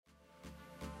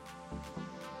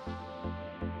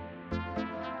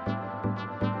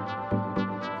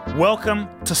Welcome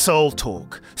to Soul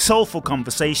Talk, soulful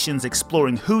conversations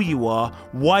exploring who you are,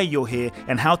 why you're here,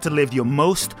 and how to live your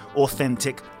most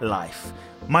authentic life.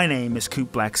 My name is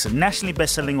Coop Blackson, nationally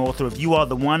best-selling author of You Are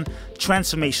the One,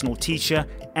 transformational teacher,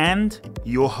 and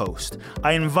your host.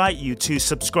 I invite you to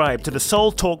subscribe to the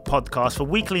Soul Talk podcast for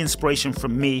weekly inspiration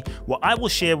from me, where I will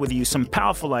share with you some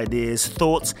powerful ideas,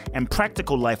 thoughts, and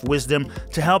practical life wisdom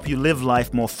to help you live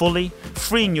life more fully,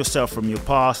 freeing yourself from your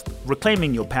past,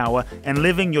 reclaiming your power, and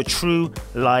living your true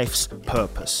life's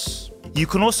purpose. You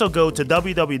can also go to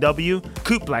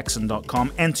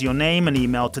www.coopblackson.com, enter your name and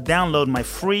email to download my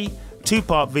free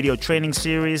 2-part video training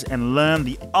series and learn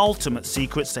the ultimate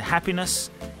secrets to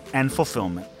happiness and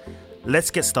fulfillment.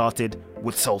 Let's get started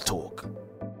with Soul Talk.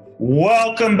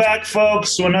 Welcome back,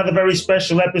 folks, to another very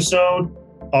special episode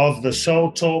of the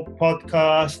Soul Talk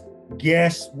podcast.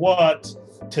 Guess what?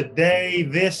 Today,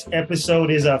 this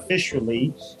episode is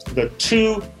officially the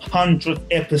 200th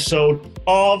episode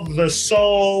of the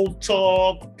Soul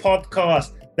Talk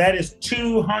podcast. That is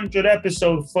 200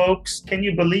 episodes, folks. Can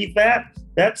you believe that?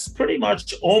 That's pretty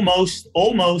much almost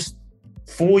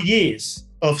 4 years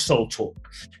of Soul Talk.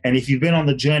 And if you've been on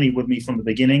the journey with me from the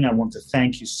beginning, I want to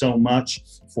thank you so much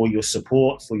for your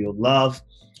support, for your love.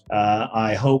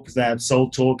 I hope that Soul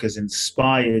Talk has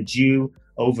inspired you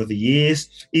over the years.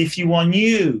 If you are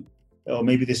new, or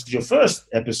maybe this is your first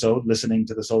episode listening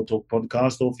to the Soul Talk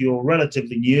podcast, or if you're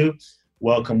relatively new,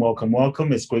 welcome, welcome,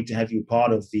 welcome. It's great to have you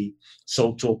part of the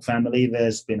Soul Talk family.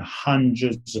 There's been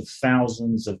hundreds of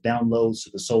thousands of downloads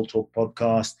to the Soul Talk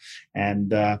podcast,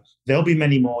 and there'll be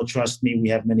many more. Trust me, we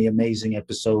have many amazing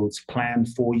episodes planned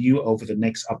for you over the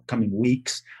next upcoming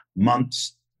weeks,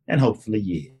 months, and hopefully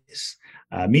years.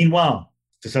 Meanwhile,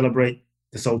 to celebrate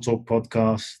the Soul Talk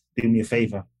podcast, do me a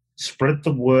favor, spread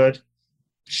the word,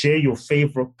 share your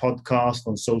favorite podcast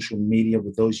on social media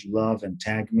with those you love, and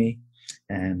tag me,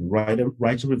 and write a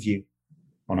review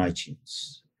on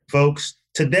iTunes. Folks,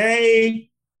 today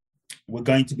we're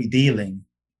going to be dealing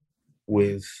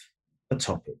with a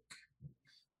topic.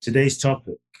 Today's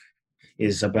topic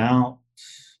is about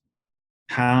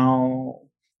how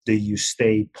do you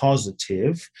stay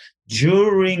positive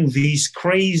during these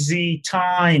crazy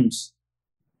times?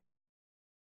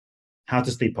 How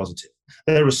to stay positive.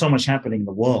 There is so much happening in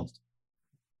the world.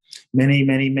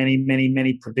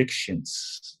 Many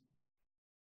predictions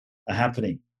are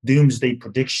happening. Doomsday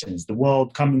predictions, the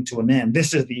world coming to an end.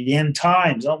 This is the end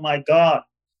times. Oh my God.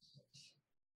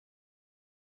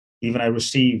 Even I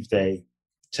received a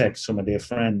text from a dear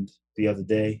friend the other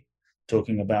day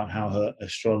talking about how her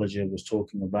astrologer was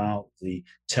talking about the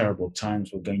terrible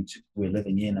times we're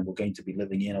living in, and we're going to be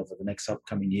living in over the next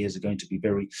upcoming years are going to be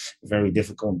very, very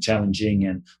difficult and challenging,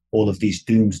 and all of these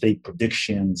doomsday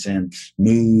predictions, and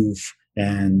move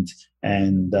and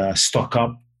stock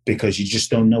up, because you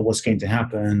just don't know what's going to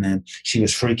happen. And she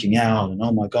was freaking out, and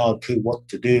oh my God, Pooh, what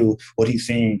to do? What do you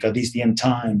think? Are these the end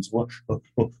times?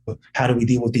 How do we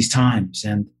deal with these times?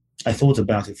 And I thought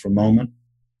about it for a moment,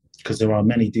 because there are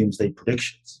many doomsday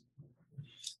predictions.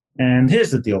 And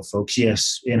here's the deal, folks.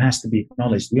 Yes, it has to be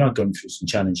acknowledged. We are going through some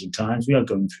challenging times. We are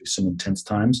going through some intense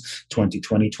times.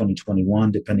 2020,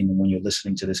 2021, depending on when you're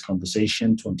listening to this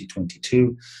conversation,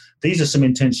 2022. These are some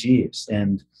intense years.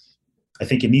 And I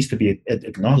think it needs to be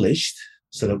acknowledged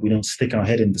so that we don't stick our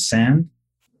head in the sand.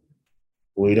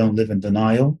 We don't live in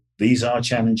denial. These are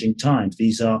challenging times.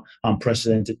 These are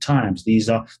unprecedented times. These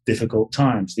are difficult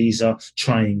times. These are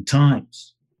trying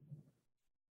times.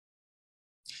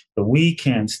 But we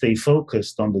can stay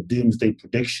focused on the doomsday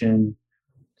prediction,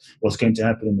 what's going to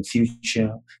happen in the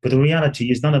future. But the reality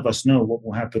is none of us know what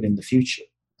will happen in the future.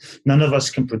 None of us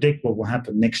can predict what will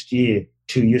happen next year,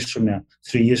 2 years from now,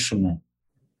 3 years from now.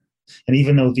 And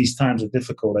even though these times are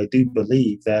difficult, I do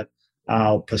believe that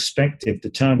our perspective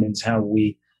determines how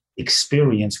we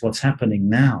experience what's happening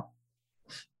now.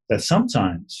 That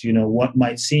sometimes, what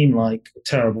might seem like a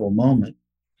terrible moment,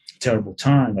 terrible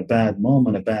time, a bad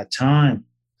moment, a bad time,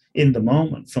 in the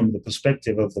moment, from the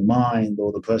perspective of the mind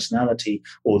or the personality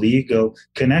or the ego,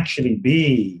 can actually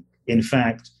be, in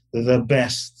fact, the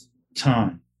best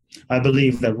time. I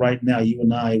believe that right now, you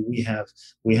and I, we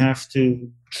have to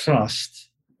trust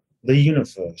the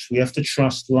universe. We have to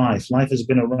trust life. Life has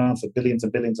been around for billions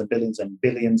and billions and billions and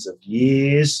billions of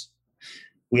years.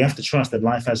 We have to trust that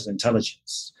life has an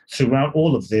intelligence. Throughout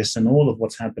all of this and all of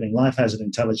what's happening, life has an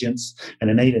intelligence, an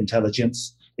innate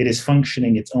intelligence. It is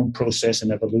functioning its own process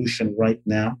and evolution right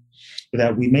now,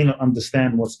 that we may not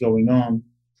understand what's going on,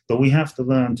 but we have to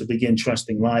learn to begin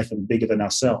trusting life and bigger than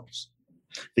ourselves.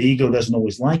 The ego doesn't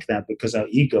always like that because our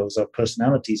egos, our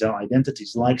personalities, our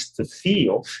identities likes to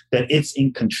feel that it's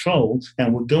in control.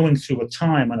 And we're going through a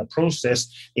time and a process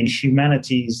in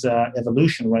humanity's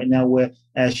evolution right now where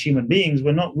as human beings,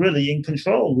 we're not really in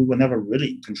control. We were never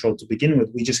really in control to begin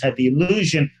with. We just had the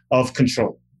illusion of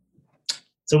control.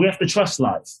 So we have to trust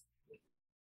life.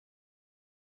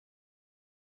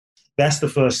 That's the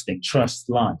first thing, trust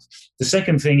life. The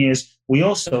second thing is we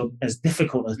also, as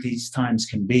difficult as these times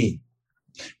can be,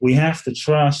 we have to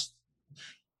trust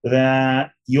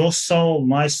that your soul,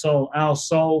 my soul, our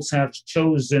souls have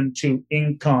chosen to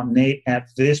incarnate at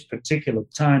this particular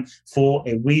time for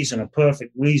a reason, a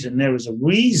perfect reason. There is a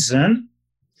reason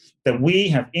that we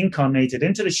have incarnated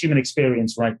into the human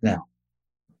experience right now.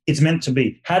 It's meant to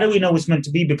be. How do we know it's meant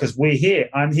to be? Because we're here,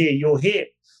 I'm here, you're here.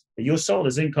 But your soul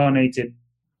is incarnated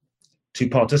to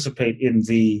participate in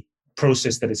the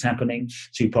process that is happening,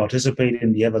 to participate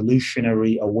in the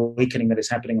evolutionary awakening that is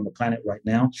happening on the planet right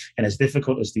now. And as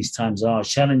difficult as these times are,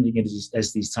 challenging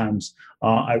as these times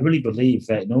are, I really believe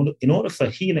that in order for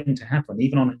healing to happen,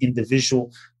 even on an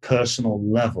individual, personal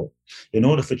level, in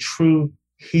order for true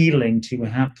healing to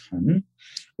happen,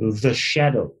 the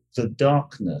shadow, the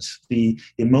darkness, the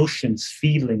emotions,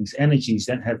 feelings, energies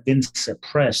that have been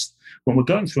suppressed when we're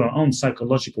going through our own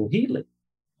psychological healing,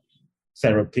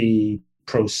 therapy,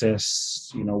 process,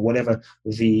 whatever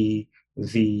the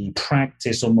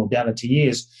practice or modality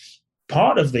is,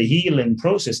 part of the healing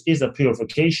process is a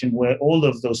purification where all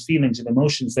of those feelings and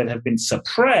emotions that have been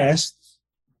suppressed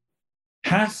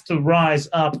have to rise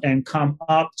up and come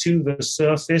up to the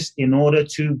surface in order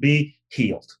to be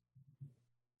healed.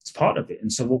 It's part of it.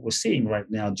 And so what we're seeing right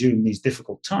now during these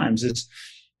difficult times is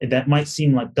that might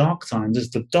seem like dark times, is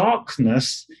the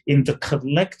darkness in the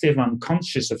collective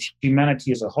unconscious of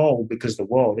humanity as a whole, because the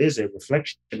world is a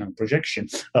reflection and projection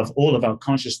of all of our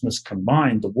consciousness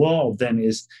combined. The world then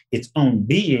is its own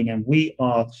being, and we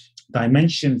are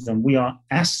dimensions and we are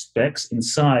aspects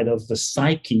inside of the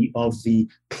psyche of the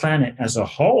planet as a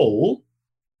whole.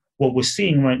 What we're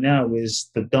seeing right now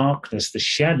is the darkness, the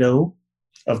shadow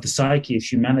of the psyche of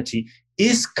humanity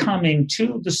is coming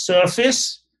to the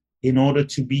surface in order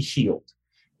to be healed.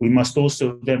 We must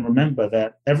also then remember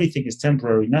that everything is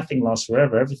temporary, nothing lasts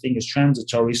forever, everything is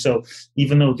transitory. So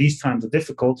even though these times are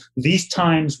difficult, these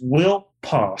times will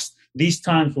pass. These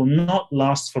times will not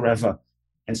last forever.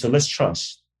 And so let's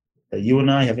trust that you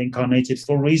and I have incarnated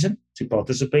for a reason, to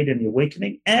participate in the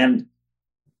awakening, and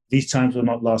these times will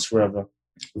not last forever.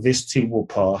 This too will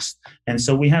pass. And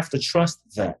so we have to trust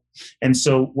that. And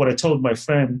so what I told my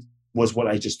friend was what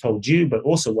I just told you, but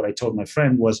also what I told my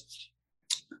friend was,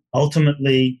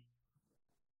 ultimately,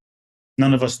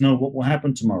 none of us know what will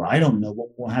happen tomorrow. I don't know what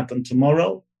will happen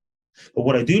tomorrow, but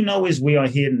what I do know is we are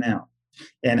here now.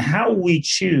 And how we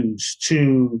choose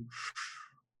to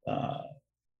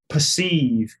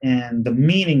perceive and the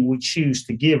meaning we choose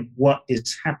to give what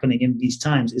is happening in these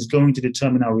times is going to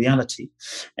determine our reality.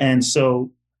 And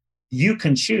so you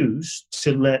can choose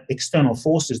to let external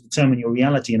forces determine your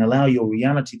reality and allow your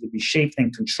reality to be shaped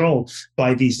and controlled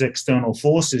by these external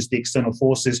forces. The external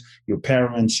forces, your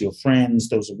parents, your friends,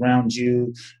 those around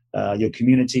you, your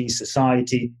community,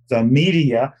 society, the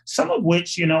media, some of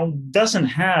which, doesn't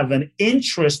have an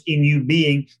interest in you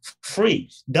being free,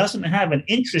 doesn't have an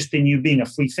interest in you being a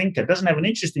free thinker, doesn't have an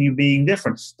interest in you being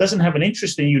different, doesn't have an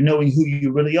interest in you knowing who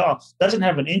you really are, doesn't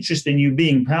have an interest in you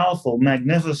being powerful,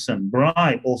 magnificent,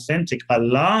 bright, authentic,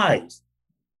 alive,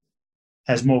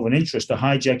 has more of an interest to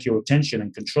hijack your attention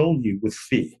and control you with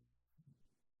fear.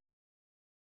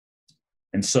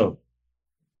 And so,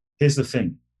 here's the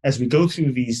thing. As we go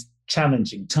through these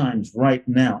challenging times right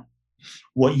now,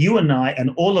 what you and I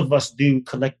and all of us do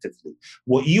collectively,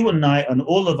 what you and I and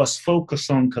all of us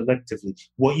focus on collectively,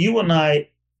 what you and I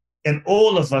and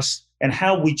all of us and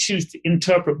how we choose to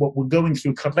interpret what we're going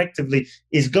through collectively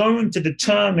is going to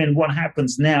determine what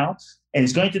happens now, and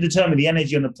it's going to determine the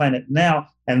energy on the planet now,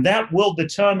 and that will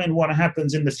determine what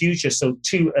happens in the future. So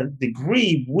to a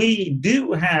degree, we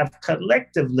do have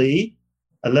collectively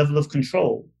a level of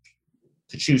control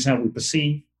to choose how we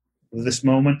perceive this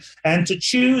moment and to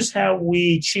choose how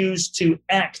we choose to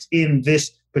act in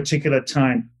this particular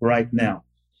time right now.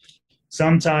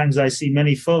 Sometimes I see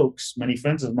many folks, many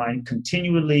friends of mine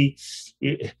continually,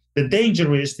 the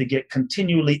danger is to get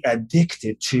continually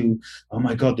addicted to, oh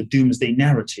my God, the doomsday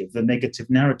narrative, the negative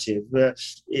narrative,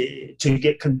 to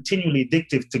get continually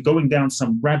addicted to going down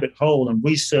some rabbit hole and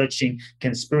researching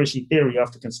conspiracy theory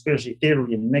after conspiracy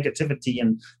theory and negativity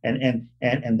and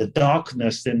the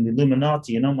darkness and the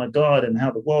Illuminati and oh my God, and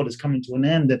how the world is coming to an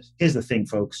end. And here's the thing,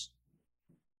 folks.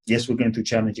 Yes, we're going through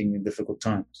challenging and difficult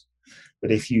times.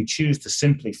 But if you choose to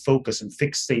simply focus and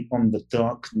fixate on the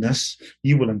darkness,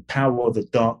 you will empower the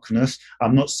darkness.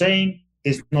 I'm not saying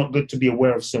it's not good to be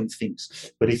aware of some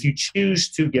things, but if you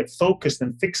choose to get focused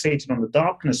and fixated on the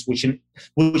darkness, which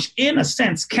in a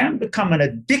sense can become an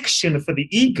addiction for the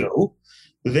ego,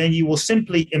 then you will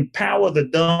simply empower the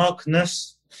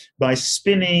darkness by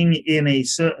spinning in a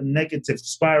certain negative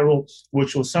spiral,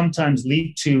 which will sometimes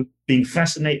lead to being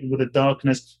fascinated with the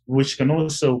darkness, which can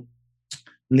also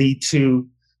lead to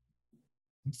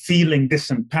feeling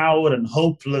disempowered and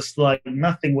hopeless, like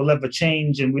nothing will ever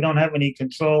change and we don't have any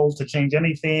control to change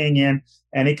anything.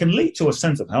 And it can lead to a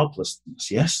sense of helplessness,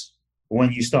 yes?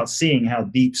 When you start seeing how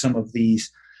deep some of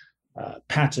these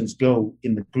patterns go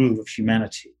in the groove of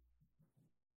humanity.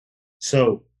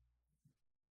 So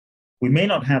we may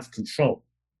not have control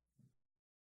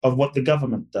of what the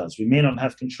government does. We may not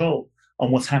have control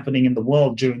on what's happening in the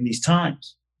world during these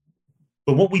times.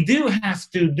 But what we do have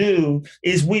to do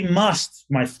is we must,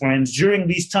 my friends, during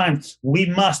these times, we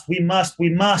must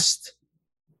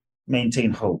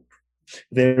maintain hope.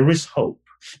 There is hope,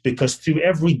 because through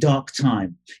every dark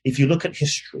time, if you look at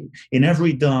history, in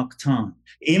every dark time,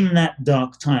 in that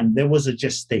dark time, there was a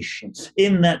gestation.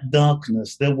 In that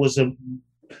darkness, there was a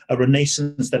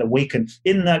renaissance that awakened.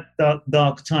 In that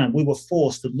dark time, we were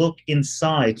forced to look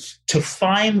inside to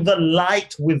find the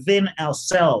light within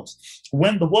ourselves.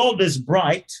 When the world is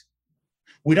bright,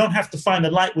 we don't have to find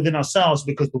the light within ourselves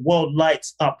because the world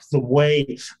lights up the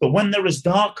way. But when there is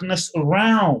darkness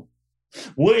around,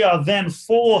 we are then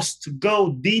forced to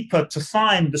go deeper to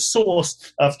find the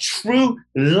source of true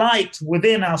light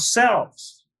within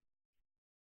ourselves.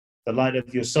 The light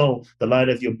of your soul, the light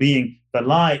of your being, the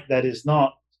light that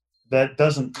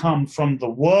doesn't come from the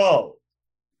world.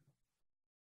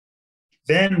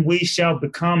 Then we shall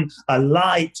become a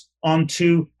light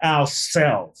unto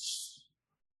ourselves.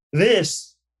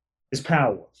 This is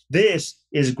power. This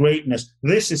is greatness.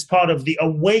 This is part of the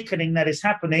awakening that is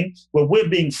happening, where we're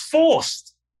being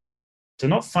forced to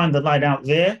not find the light out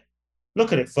there.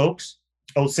 Look at it, folks.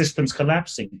 Old systems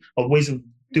collapsing, old ways of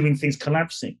doing things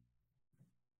collapsing.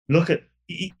 Look at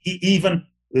even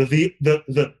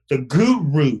the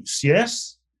gurus,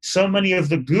 yes? So many of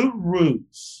the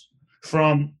gurus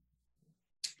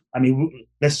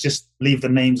let's just leave the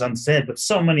names unsaid, but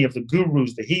so many of the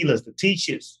gurus, the healers, the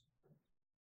teachers,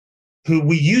 who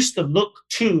we used to look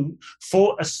to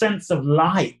for a sense of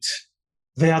light.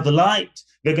 They are the light.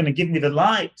 They're going to give me the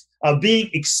light, are being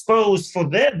exposed for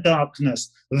their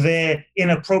darkness, their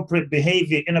inappropriate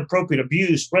behavior, inappropriate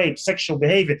abuse, rape, sexual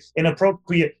behavior,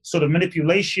 inappropriate sort of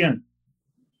manipulation.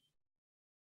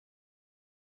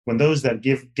 When those that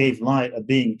gave light are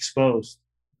being exposed,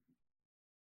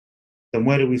 then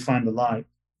where do we find the light?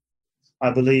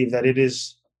 I believe that it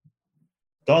is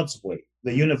God's way,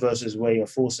 the universe's way of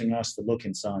forcing us to look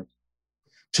inside,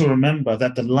 to remember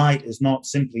that the light is not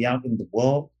simply out in the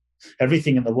world.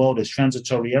 Everything in the world is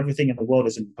transitory. Everything in the world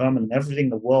is impermanent. Everything in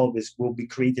the world will be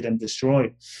created and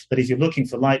destroyed. But if you're looking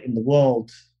for light in the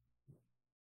world,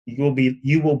 you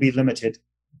will be limited.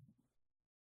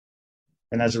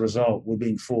 And as a result, we're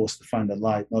being forced to find the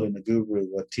light, not in a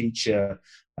guru, a teacher,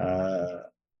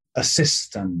 a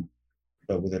system,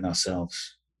 but within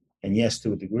ourselves. And yes,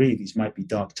 to a degree, these might be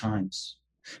dark times,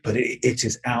 but it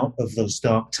is out of those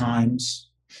dark times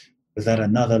that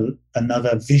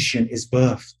another vision is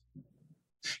birthed.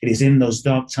 It is in those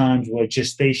dark times where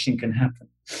gestation can happen.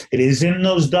 It is in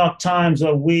those dark times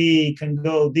where we can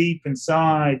go deep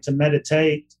inside to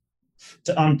meditate,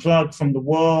 to unplug from the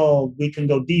world. We can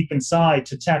go deep inside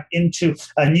to tap into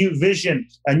a new vision,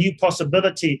 a new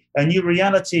possibility, a new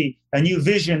reality, a new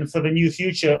vision for the new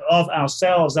future of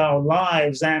ourselves, our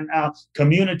lives, and our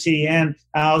community, and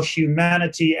our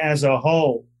humanity as a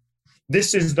whole.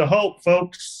 This is the hope,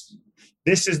 folks.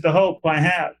 This is the hope I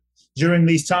have during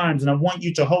these times, and I want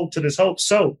you to hold to this hope.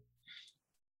 So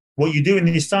what you do in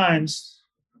these times,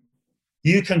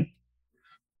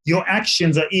 your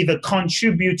actions are either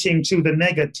contributing to the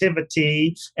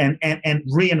negativity and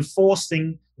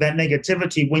reinforcing that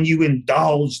negativity when you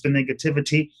indulge the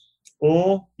negativity,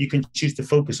 or you can choose to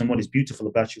focus on what is beautiful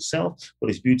about yourself,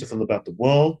 what is beautiful about the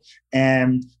world,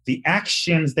 and the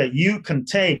actions that you can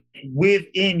take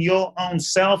within your own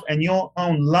self and your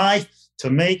own life to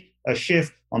make a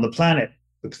shift on the planet,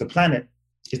 because the planet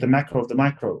is the macro of the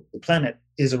micro. The planet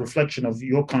is a reflection of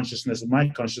your consciousness and my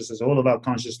consciousness, all of our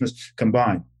consciousness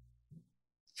combined.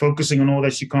 Focusing on all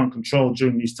that you can't control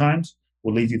during these times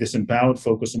will leave you disempowered.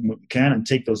 Focus on what you can and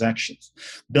take those actions.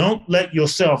 Don't let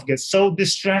yourself get so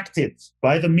distracted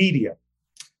by the media,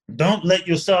 Don't let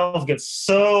yourself get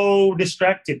so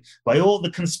distracted by all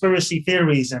the conspiracy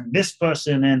theories and this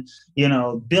person and,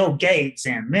 Bill Gates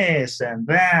and this and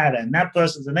that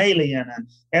person's an alien and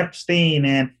Epstein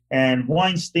and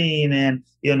Weinstein and,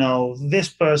 this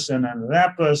person and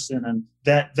that person and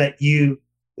that you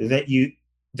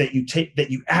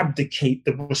abdicate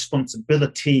the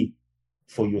responsibility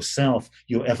for yourself,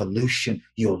 your evolution,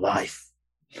 your life.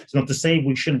 It's not to say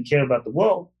we shouldn't care about the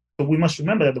world, but we must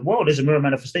remember that the world is a mirror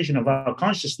manifestation of our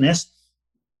consciousness.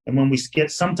 And when we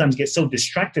sometimes get so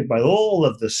distracted by all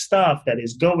of the stuff that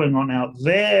is going on out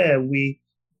there,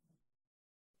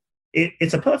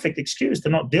 it's a perfect excuse to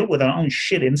not deal with our own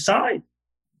shit inside.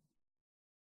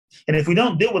 And if we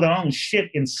don't deal with our own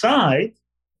shit inside,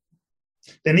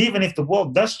 then even if the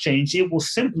world does change, it will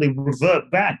simply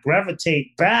revert back,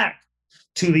 gravitate back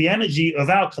to the energy of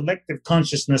our collective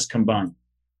consciousness combined.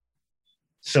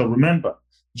 So remember,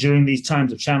 during these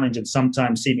times of challenge and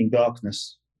sometimes seeming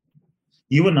darkness,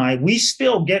 you and I, we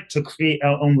still get to create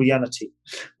our own reality.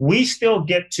 You still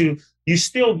get to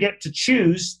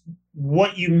choose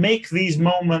what you make these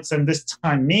moments and this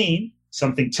time mean,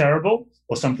 something terrible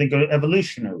or something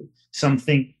evolutionary,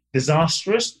 something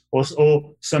disastrous or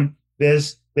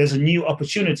there's a new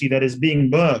opportunity that is being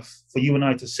birthed for you and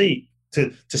I to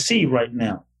see right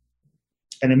now.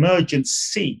 An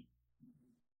emergency.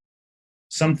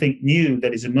 Something new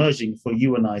that is emerging for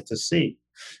you and I to see.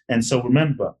 And so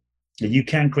remember that you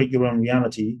can create your own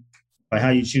reality by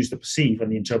how you choose to perceive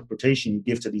and the interpretation you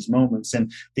give to these moments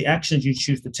and the actions you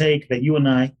choose to take, that you and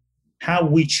I, how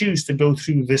we choose to go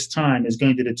through this time is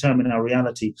going to determine our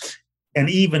reality. And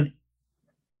even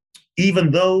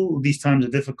though these times are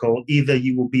difficult, either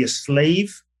you will be a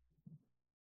slave,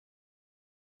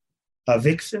 a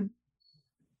victim,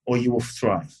 or you will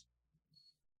thrive.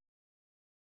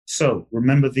 So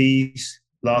remember these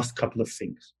last couple of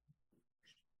things.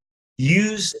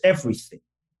 Use everything.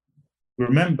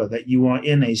 Remember that you are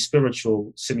in a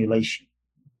spiritual simulation.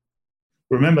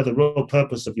 Remember the real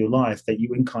purpose of your life, that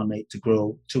you incarnate to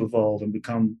grow, to evolve, and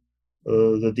become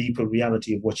the deeper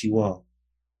reality of what you are.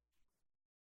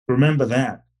 Remember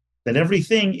that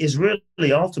everything is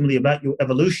really ultimately about your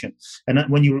evolution. And that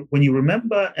when you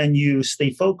remember and you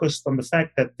stay focused on the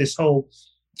fact that this whole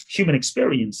human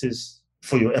experience is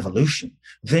for your evolution,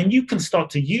 then you can start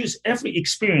to use every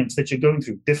experience that you're going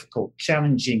through, difficult,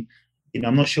 challenging.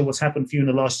 I'm not sure what's happened for you in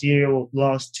the last year or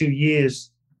last 2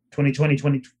 years, 2020,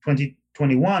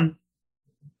 2021.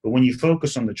 But when you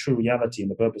focus on the true reality and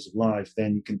the purpose of life,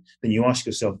 then you ask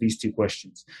yourself these two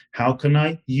questions. How can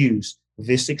I use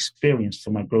this experience for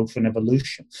my growth and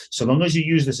evolution? So long as you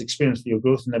use this experience for your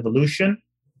growth and evolution,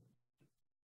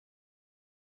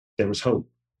 there is hope.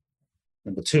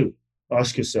 Number two,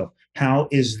 ask yourself, how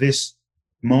is this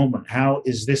moment, how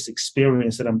is this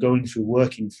experience that I'm going through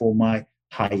working for my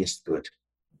highest good?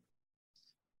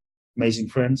 Amazing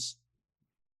friends,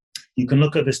 you can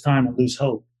look at this time and lose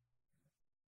hope,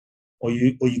 or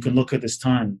you can look at this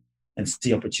time and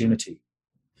see opportunity.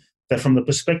 That from the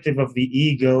perspective of the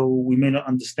ego, we may not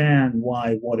understand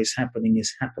why what is happening.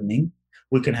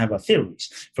 We can have our theories.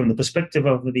 From the perspective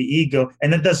of the ego,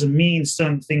 and that doesn't mean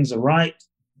certain things are right.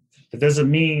 It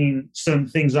doesn't mean certain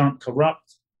things aren't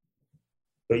corrupt,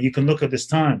 but you can look at this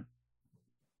time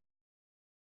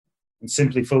and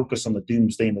simply focus on the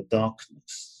doomsday and the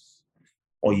darkness.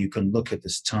 Or you can look at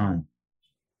this time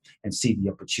and see the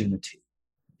opportunity.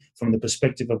 From the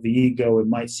perspective of the ego, it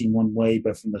might seem one way,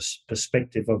 but from the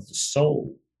perspective of the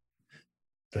soul,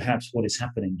 perhaps what is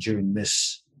happening during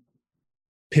this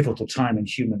pivotal time in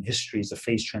human history is a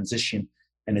phase transition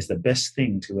and is the best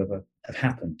thing to ever have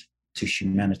happened to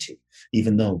humanity,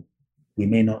 even though we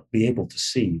may not be able to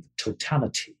see the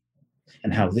totality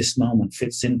and how this moment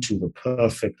fits into the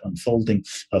perfect unfolding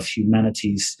of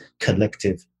humanity's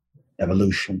collective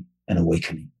evolution and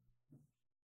awakening.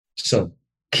 So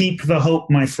keep the hope,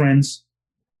 my friends.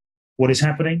 What is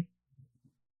happening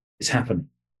is happening.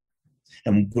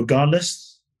 And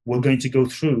regardless, we're going to go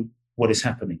through what is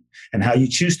happening. And how you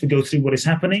choose to go through what is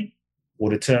happening will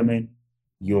determine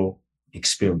your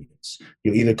experience.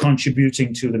 You're either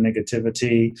contributing to the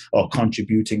negativity or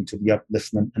contributing to the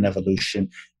upliftment and evolution.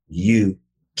 You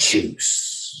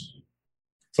choose.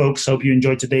 Folks, hope you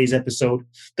enjoyed today's episode,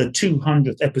 the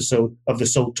 200th episode of the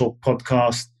Soul Talk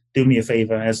podcast. Do me a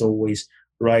favor, as always,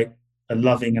 write a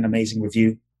loving and amazing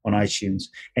review on iTunes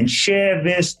and share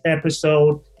this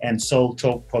episode and Soul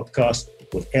Talk podcast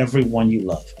with everyone you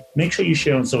love. Make sure you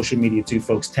share on social media too,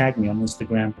 folks. Tag me on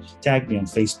Instagram, tag me on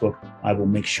Facebook. I will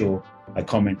make sure I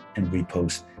comment and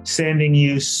repost. Sending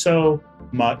you so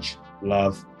much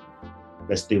love.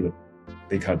 Let's do it.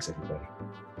 Big hugs, everybody.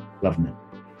 Love, man.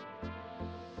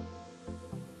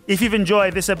 If you've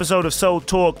enjoyed this episode of Soul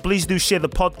Talk, please do share the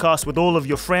podcast with all of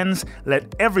your friends.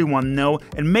 Let everyone know,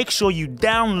 and make sure you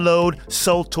download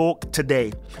Soul Talk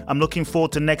today. I'm looking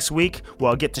forward to next week, where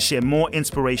I'll get to share more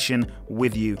inspiration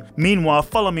with you. Meanwhile,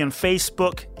 follow me on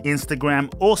Facebook,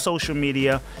 Instagram, or social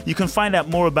media. You can find out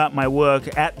more about my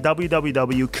work at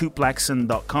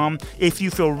www.coopblackson.com. If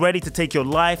you feel ready to take your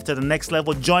life to the next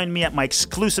level, join me at my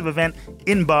exclusive event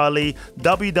in Bali,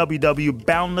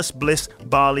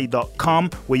 www.boundlessblissbali.com,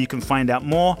 where you can find out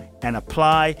more and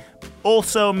apply.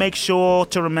 Also, make sure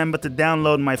to remember to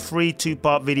download my free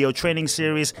 2-part video training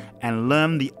series and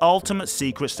learn the ultimate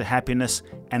secrets to happiness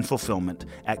and fulfillment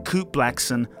at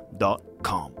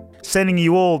coopblackson.com. Sending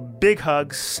you all big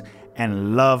hugs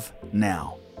and love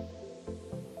now.